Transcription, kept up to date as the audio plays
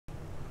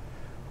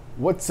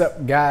What's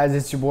up, guys?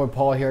 It's your boy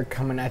Paul here,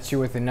 coming at you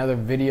with another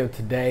video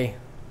today.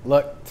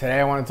 Look, today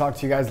I want to talk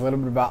to you guys a little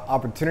bit about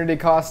opportunity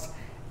cost,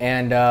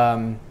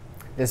 and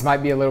this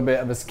might be a little bit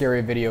of a scary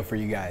video for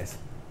you guys.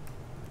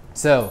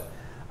 So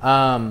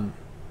I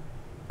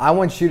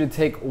want you to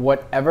take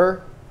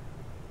whatever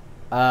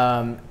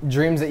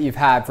dreams that you've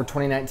had for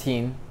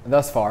 2019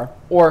 thus far,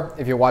 or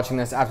if you're watching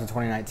this after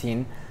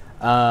 2019,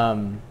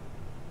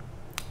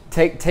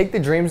 take the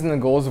dreams and the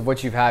goals of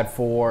what you've had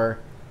for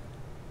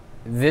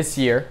this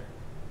year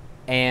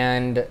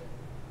and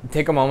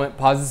take a moment,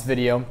 pause this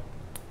video,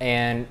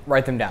 and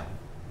write them down.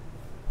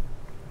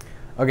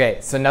 Okay,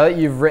 so now that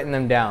you've written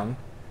them down,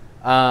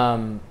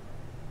 I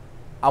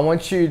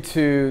want you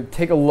to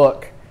take a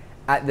look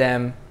at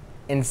them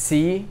and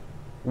see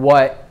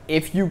what,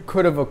 if you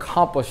could have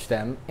accomplished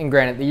them, and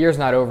granted the year's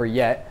not over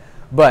yet,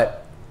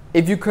 but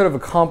if you could have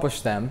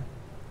accomplished them,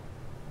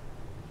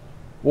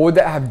 what would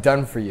that have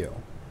done for you?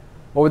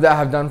 What would that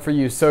have done for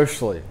you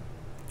socially?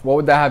 What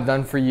would that have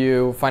done for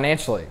you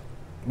financially?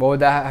 What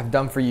would that have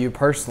done for you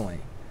personally?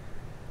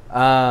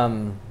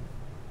 I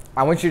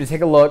want you to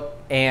take a look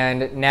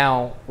and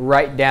now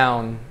write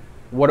down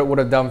what it would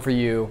have done for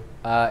you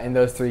in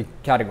those three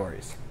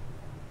categories.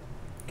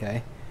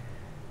 Okay.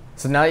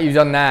 So now that you've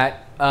done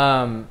that,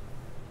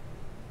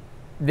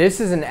 this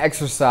is an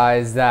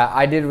exercise that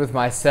I did with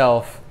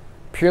myself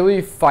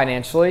purely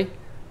financially.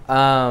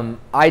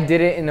 I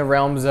did it in the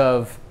realms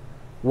of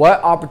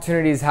what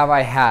opportunities have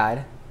I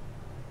had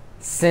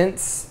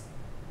since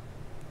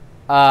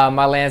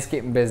my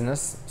landscaping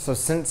business, so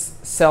since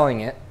selling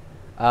it,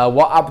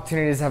 what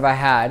opportunities have I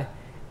had,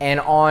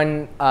 and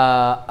on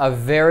a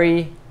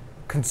very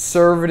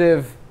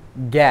conservative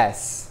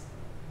guess,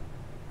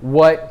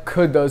 what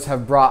could those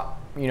have brought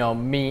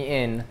me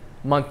in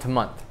month to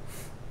month?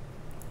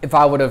 If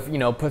I would have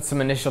put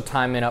some initial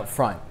time in up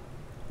front,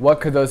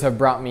 what could those have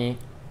brought me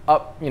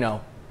up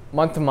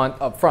month to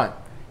month up front?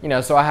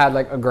 So I had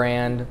like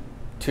 $1,000,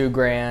 $2,000,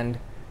 grand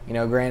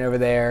over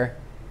there.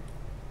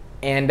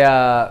 And,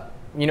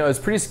 it was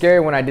pretty scary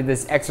when I did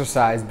this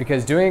exercise,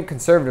 because doing it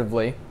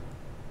conservatively,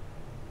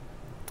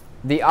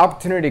 the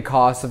opportunity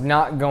cost of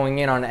not going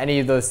in on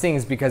any of those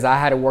things, because I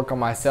had to work on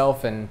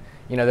myself, and,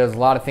 there's a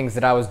lot of things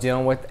that I was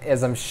dealing with,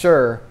 as I'm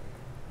sure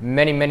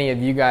many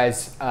of you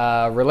guys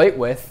relate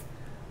with.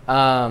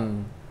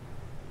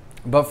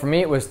 But for me,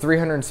 it was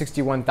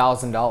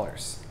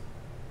 $361,000.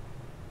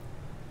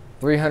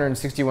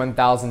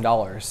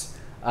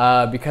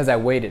 $361,000 because I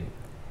waited.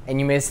 And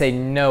you may say,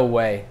 no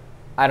way,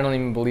 I don't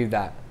even believe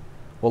that.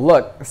 Well,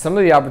 look, some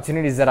of the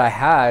opportunities that I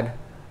had,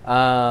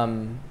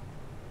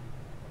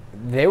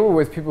 they were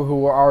with people who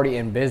were already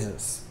in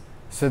business.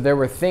 So there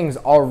were things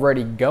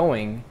already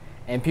going,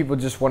 and people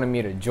just wanted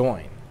me to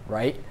join,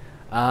 right?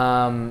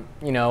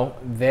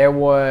 There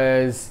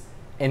was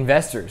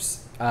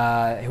investors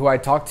who I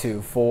talked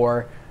to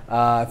for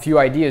a few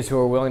ideas who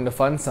were willing to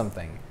fund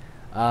something.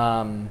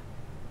 And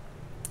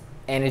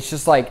it's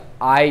just like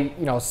I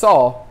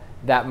saw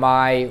that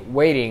my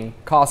waiting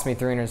cost me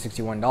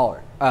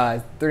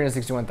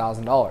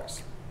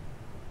 $361,000.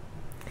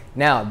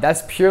 Now,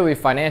 that's purely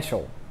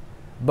financial,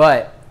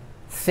 but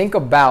think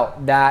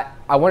about that.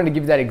 I wanted to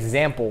give you that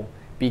example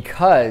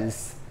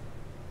because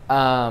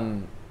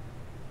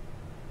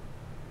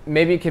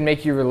maybe it can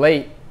make you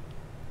relate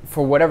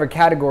for whatever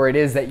category it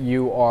is that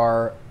you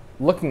are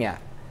looking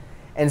at.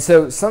 And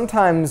so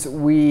sometimes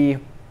we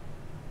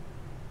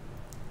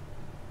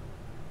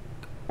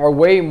are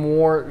way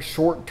more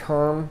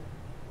short-term.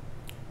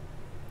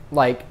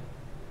 Like,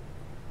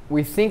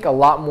 we think a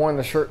lot more in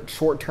the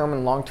short term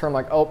and long term,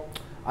 like, oh,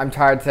 I'm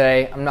tired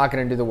today, I'm not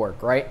going to do the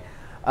work, right?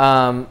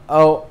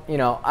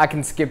 I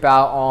can skip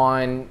out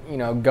on,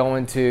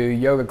 going to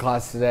yoga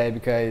class today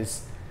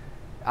because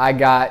I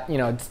got,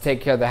 to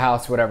take care of the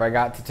house, whatever. I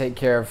got to take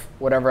care of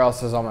whatever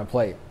else is on my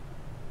plate.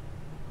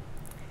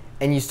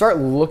 And you start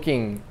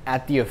looking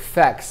at the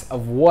effects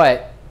of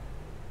where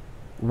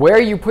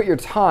you put your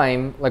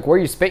time, like where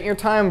you spent your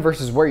time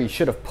versus where you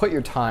should have put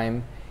your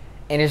time.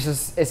 And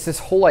it's this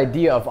whole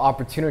idea of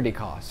opportunity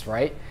cost,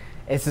 right?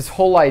 It's this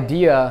whole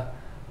idea,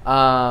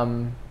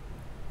 and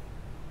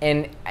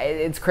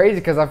it's crazy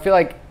because I feel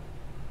like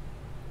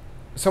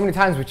so many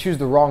times we choose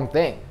the wrong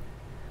thing.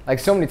 Like,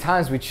 so many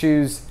times we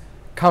choose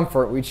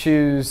comfort, we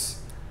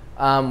choose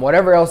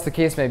whatever else the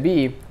case may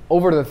be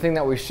over the thing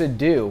that we should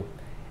do.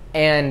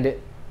 And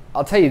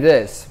I'll tell you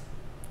this,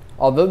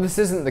 although this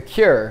isn't the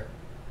cure,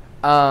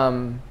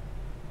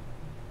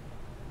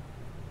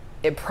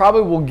 it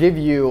probably will give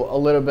you a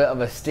little bit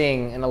of a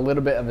sting and a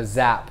little bit of a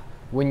zap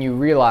when you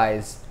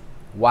realize,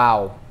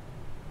 wow,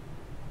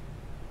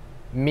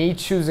 me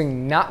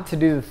choosing not to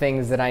do the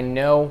things that I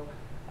know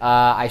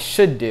I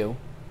should do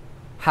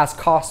has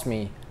cost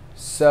me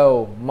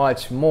so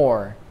much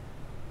more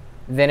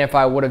than if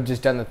I would have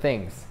just done the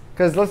things.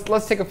 Because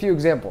let's take a few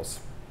examples.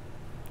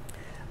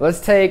 Let's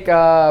take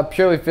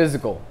purely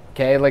physical,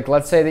 okay? Like,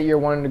 let's say that you're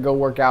wanting to go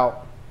work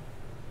out,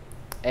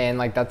 and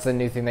like that's a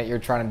new thing that you're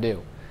trying to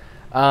do.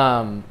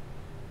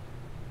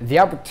 The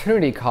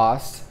opportunity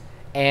cost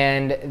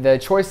and the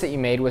choice that you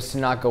made was to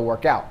not go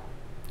work out,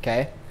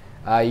 okay?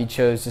 You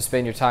chose to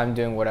spend your time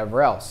doing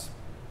whatever else.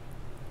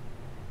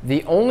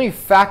 The only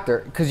factor,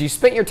 because you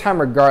spent your time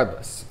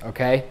regardless,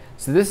 okay?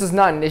 So this is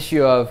not an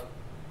issue of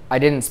I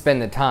didn't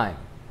spend the time.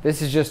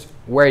 This is just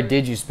where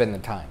did you spend the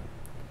time?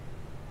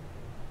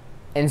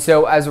 And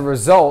so as a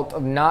result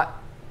of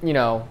not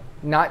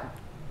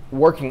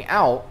working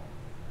out,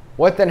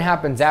 what then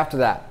happens after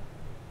that?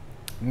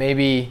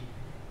 Maybe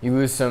you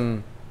lose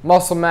some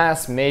muscle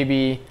mass,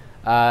 maybe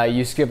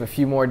you skip a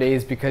few more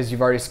days because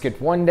you've already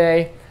skipped one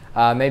day,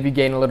 maybe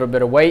gain a little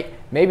bit of weight,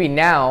 maybe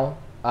now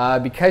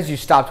because you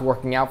stopped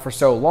working out for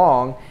so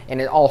long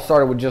and it all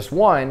started with just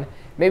one,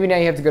 maybe now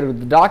you have to go to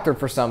the doctor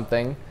for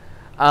something,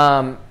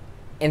 and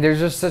there's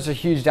just such a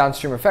huge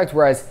downstream effect.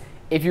 Whereas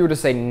if you were to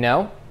say,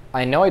 no,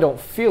 I know I don't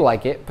feel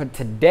like it, but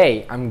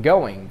today I'm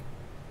going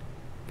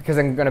because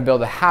I'm going to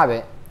build a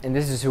habit and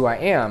this is who I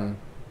am.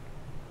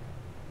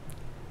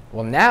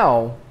 Well,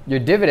 now your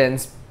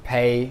dividends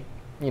pay,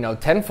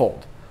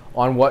 tenfold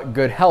on what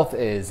good health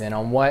is and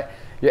on what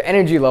your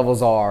energy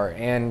levels are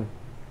and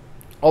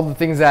all the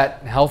things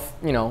that health,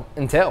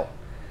 entail.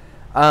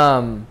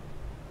 And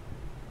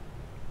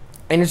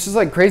it's just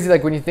like crazy,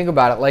 like when you think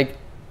about it, like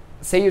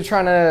say you're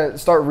trying to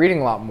start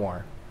reading a lot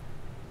more.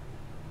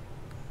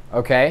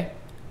 Okay?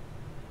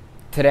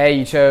 Today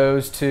you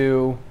chose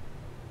to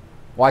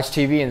watch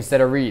TV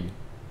instead of read.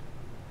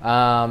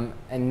 And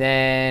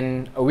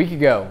then a week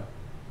ago,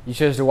 you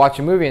chose to watch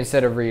a movie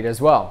instead of read as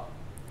well.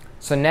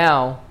 So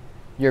now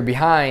you're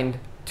behind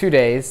 2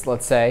 days,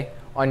 let's say,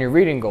 on your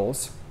reading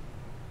goals.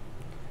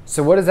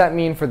 So what does that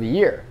mean for the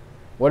year?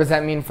 What does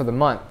that mean for the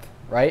month,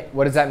 right?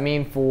 What does that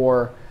mean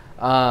for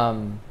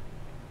how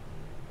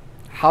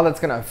that's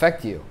going to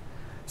affect you?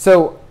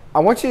 So I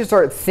want you to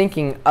start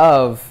thinking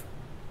of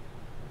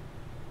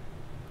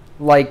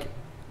like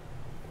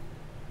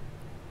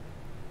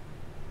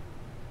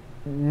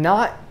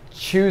not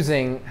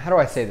choosing, how do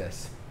I say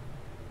this?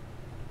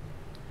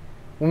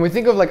 When we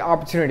think of like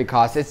opportunity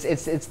cost,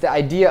 it's the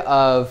idea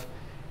of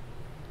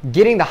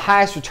getting the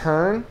highest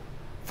return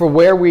for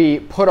where we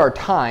put our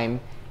time,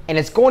 and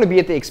it's going to be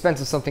at the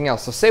expense of something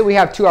else. So say we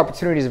have two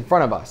opportunities in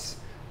front of us,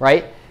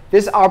 right?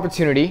 This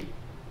opportunity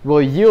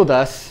will yield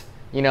us,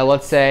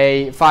 let's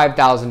say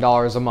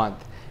 $5,000 a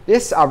month.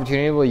 This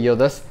opportunity will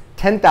yield us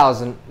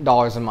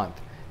 $10,000 a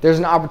month. There's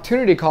an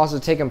opportunity cost to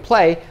take in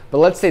play, but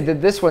let's say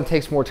that this one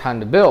takes more time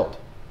to build,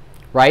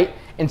 right?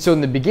 And so in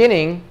the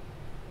beginning,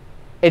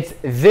 it's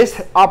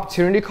this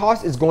opportunity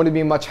cost is going to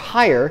be much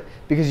higher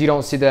because you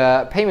don't see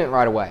the payment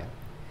right away.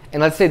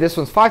 And let's say this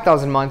one's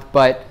 $5,000 a month,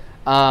 but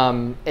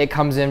it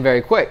comes in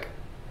very quick.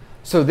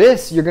 So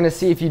this, you're going to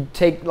see if you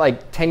take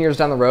like 10 years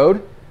down the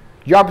road,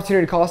 your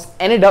opportunity cost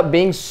ended up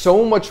being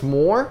so much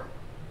more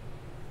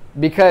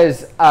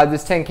because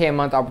this 10K a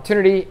month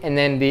opportunity and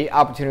then the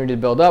opportunity to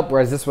build up,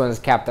 whereas this one is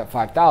capped at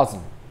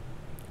 5,000.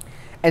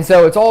 And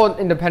so it's all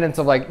independence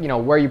of like,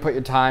 where you put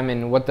your time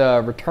and what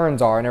the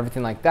returns are and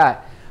everything like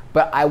that.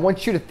 But I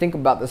want you to think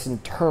about this in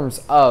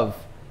terms of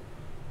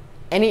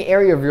any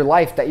area of your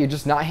life that you're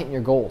just not hitting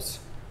your goals.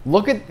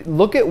 Look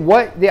at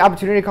what the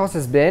opportunity cost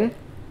has been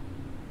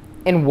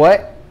and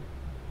what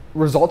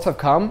results have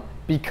come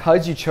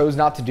because you chose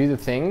not to do the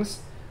things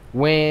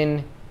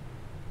when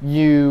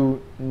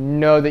you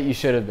know that you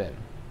should have been,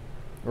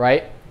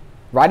 right?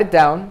 Write it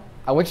down.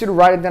 I want you to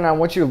write it down. I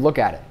want you to look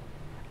at it.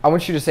 I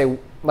want you to say,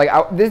 like,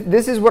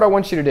 this is what I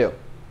want you to do.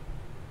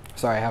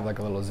 Sorry, I have like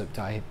a little zip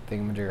tie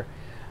thingamajigger.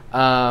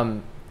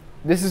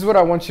 This is what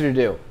I want you to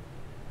do.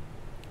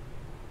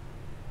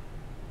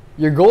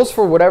 Your goals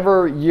for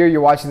whatever year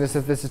you're watching this,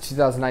 if this is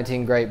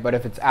 2019, great, but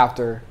if it's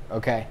after,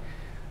 okay.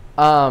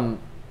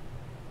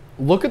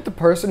 Look at the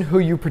person who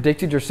you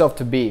predicted yourself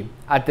to be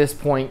at this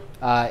point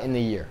in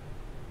the year.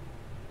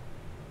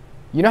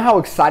 You know how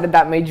excited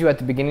that made you at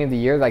the beginning of the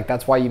year? Like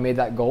that's why you made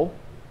that goal?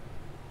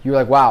 You were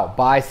like, wow,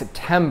 by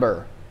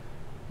September,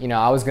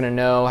 I was going to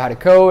know how to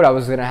code. I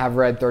was going to have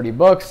read 30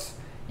 books.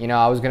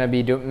 I was going to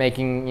be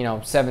making,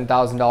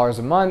 $7,000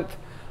 a month.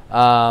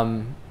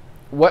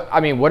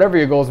 Whatever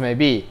your goals may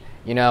be.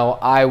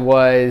 I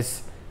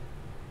was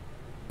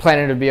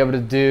planning to be able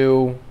to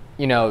do,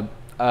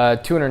 a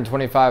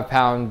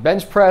 225-pound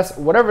bench press,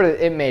 whatever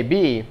it may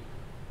be.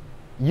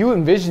 You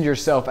envisioned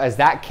yourself as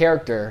that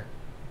character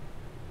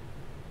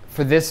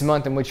for this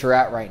month in which you're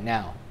at right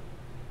now.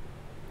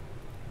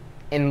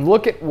 And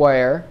look at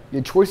where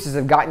your choices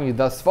have gotten you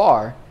thus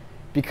far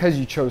because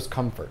you chose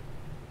comfort.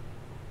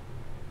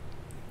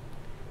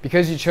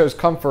 Because you chose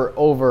comfort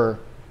over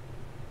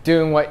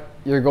doing what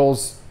your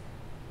goals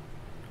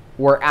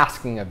were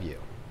asking of you.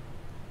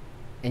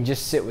 And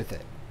just sit with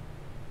it.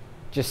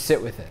 Just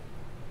sit with it.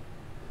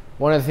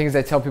 One of the things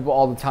I tell people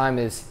all the time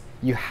is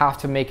you have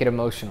to make it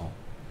emotional.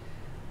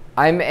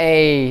 When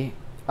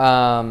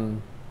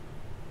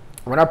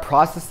I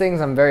process things,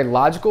 I'm very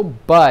logical,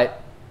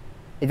 but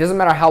it doesn't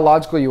matter how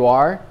logical you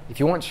are. If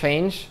you want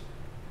change,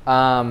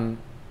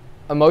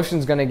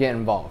 emotion's going to get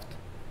involved.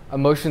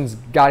 Emotions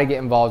got to get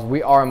involved.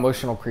 We are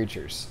emotional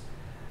creatures.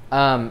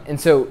 And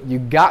so you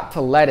got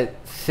to let it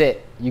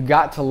sit. You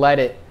got to let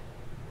it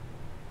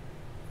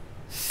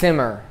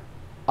simmer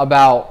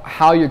about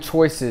how your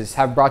choices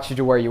have brought you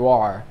to where you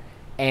are,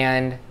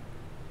 and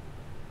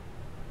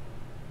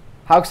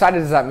how excited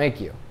does that make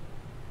you?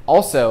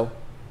 Also,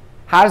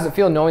 how does it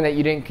feel knowing that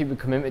you didn't keep a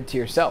commitment to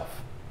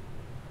yourself?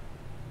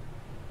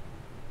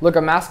 Look,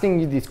 I'm asking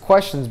you these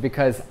questions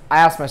because I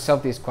ask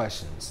myself these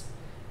questions.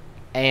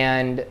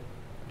 And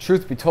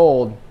truth be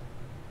told,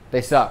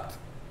 they sucked.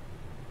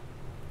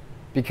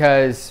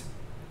 Because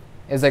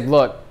it's like,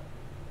 look,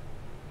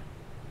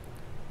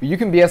 you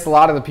can BS a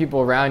lot of the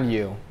people around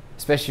you,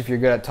 especially if you're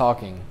good at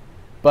talking,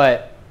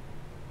 but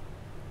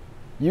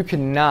you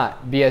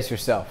cannot BS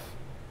yourself.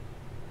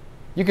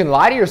 You can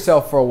lie to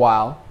yourself for a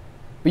while,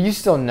 but you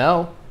still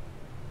know.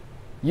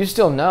 You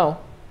still know.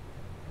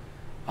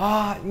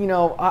 You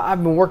know,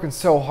 I've been working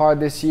so hard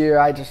this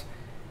year.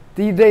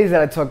 These days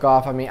that I took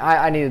off, I mean,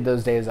 I needed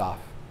those days off.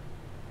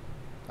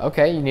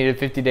 Okay, you needed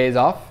 50 days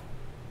off.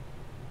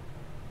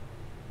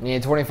 You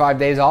needed 25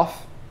 days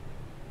off.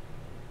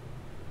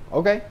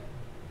 Okay.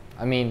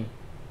 I mean,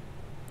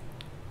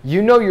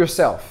 you know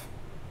yourself.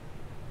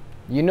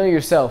 You know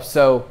yourself.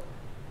 So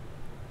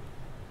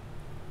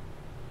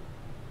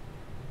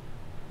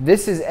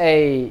this is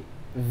a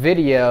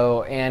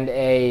video and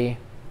a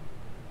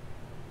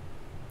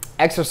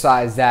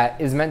exercise that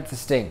is meant to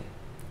sting.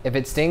 If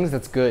it stings,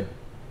 that's good.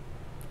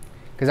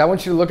 Because I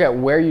want you to look at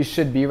where you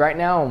should be right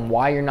now and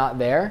why you're not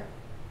there,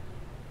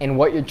 and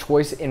what your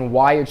choice and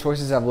why your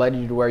choices have led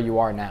you to where you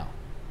are now,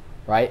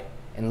 right?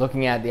 And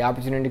looking at the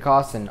opportunity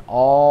costs and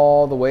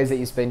all the ways that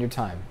you spend your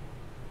time.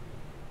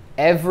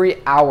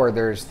 Every hour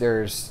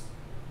there's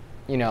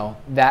you know,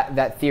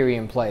 that theory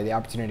in play, the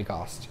opportunity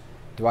cost.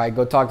 Do I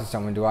go talk to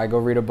someone? Do I go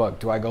read a book?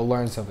 Do I go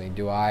learn something?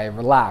 Do I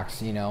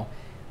relax? You know,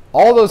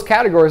 all those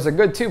categories are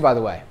good too, by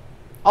the way.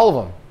 All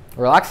of them.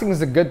 Relaxing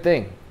is a good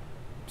thing.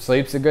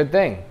 Sleep's a good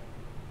thing.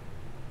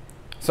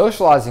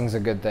 Socializing is a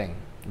good thing.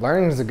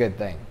 Learning is a good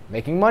thing.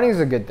 Making money is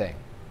a good thing.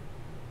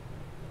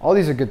 All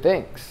these are good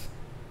things.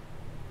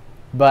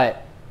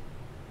 But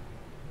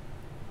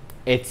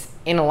it's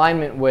in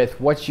alignment with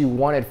what you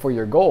wanted for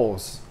your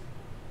goals.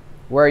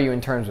 Where are you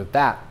in terms with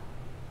that?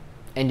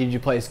 And did you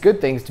place good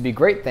things to be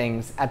great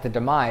things at the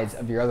demise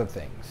of your other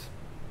things?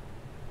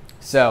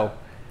 So,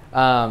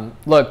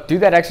 look, do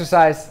that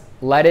exercise.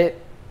 Let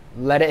it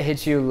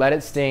hit you. Let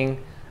it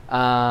sting.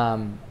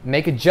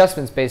 Make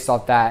adjustments based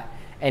off that.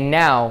 And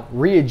now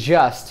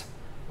readjust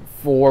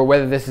for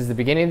whether this is the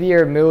beginning of the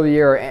year, middle of the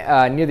year,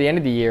 or near the end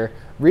of the year.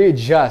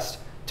 Readjust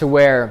to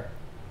where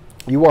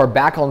you are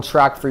back on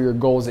track for your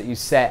goals that you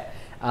set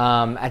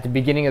at the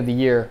beginning of the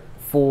year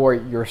for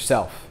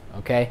yourself.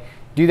 Okay?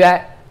 Do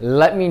that.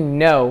 Let me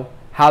know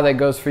how that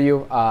goes for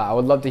you. I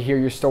would love to hear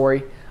your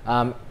story.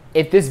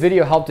 If this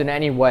video helped in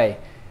any way,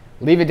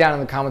 leave it down in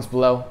the comments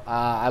below.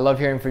 I love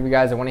hearing from you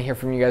guys. I want to hear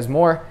from you guys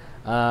more.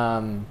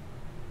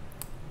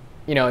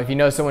 You know, if you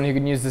know someone who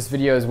can use this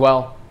video as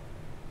well,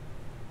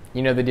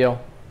 you know the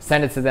deal.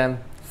 Send it to them.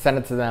 Send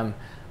it to them.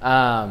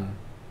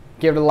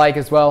 Give it a like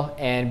as well,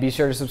 and be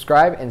sure to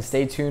subscribe and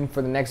stay tuned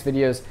for the next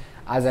videos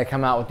as I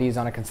come out with these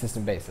on a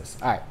consistent basis.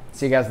 All right,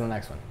 see you guys in the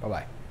next one.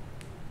 Bye-bye.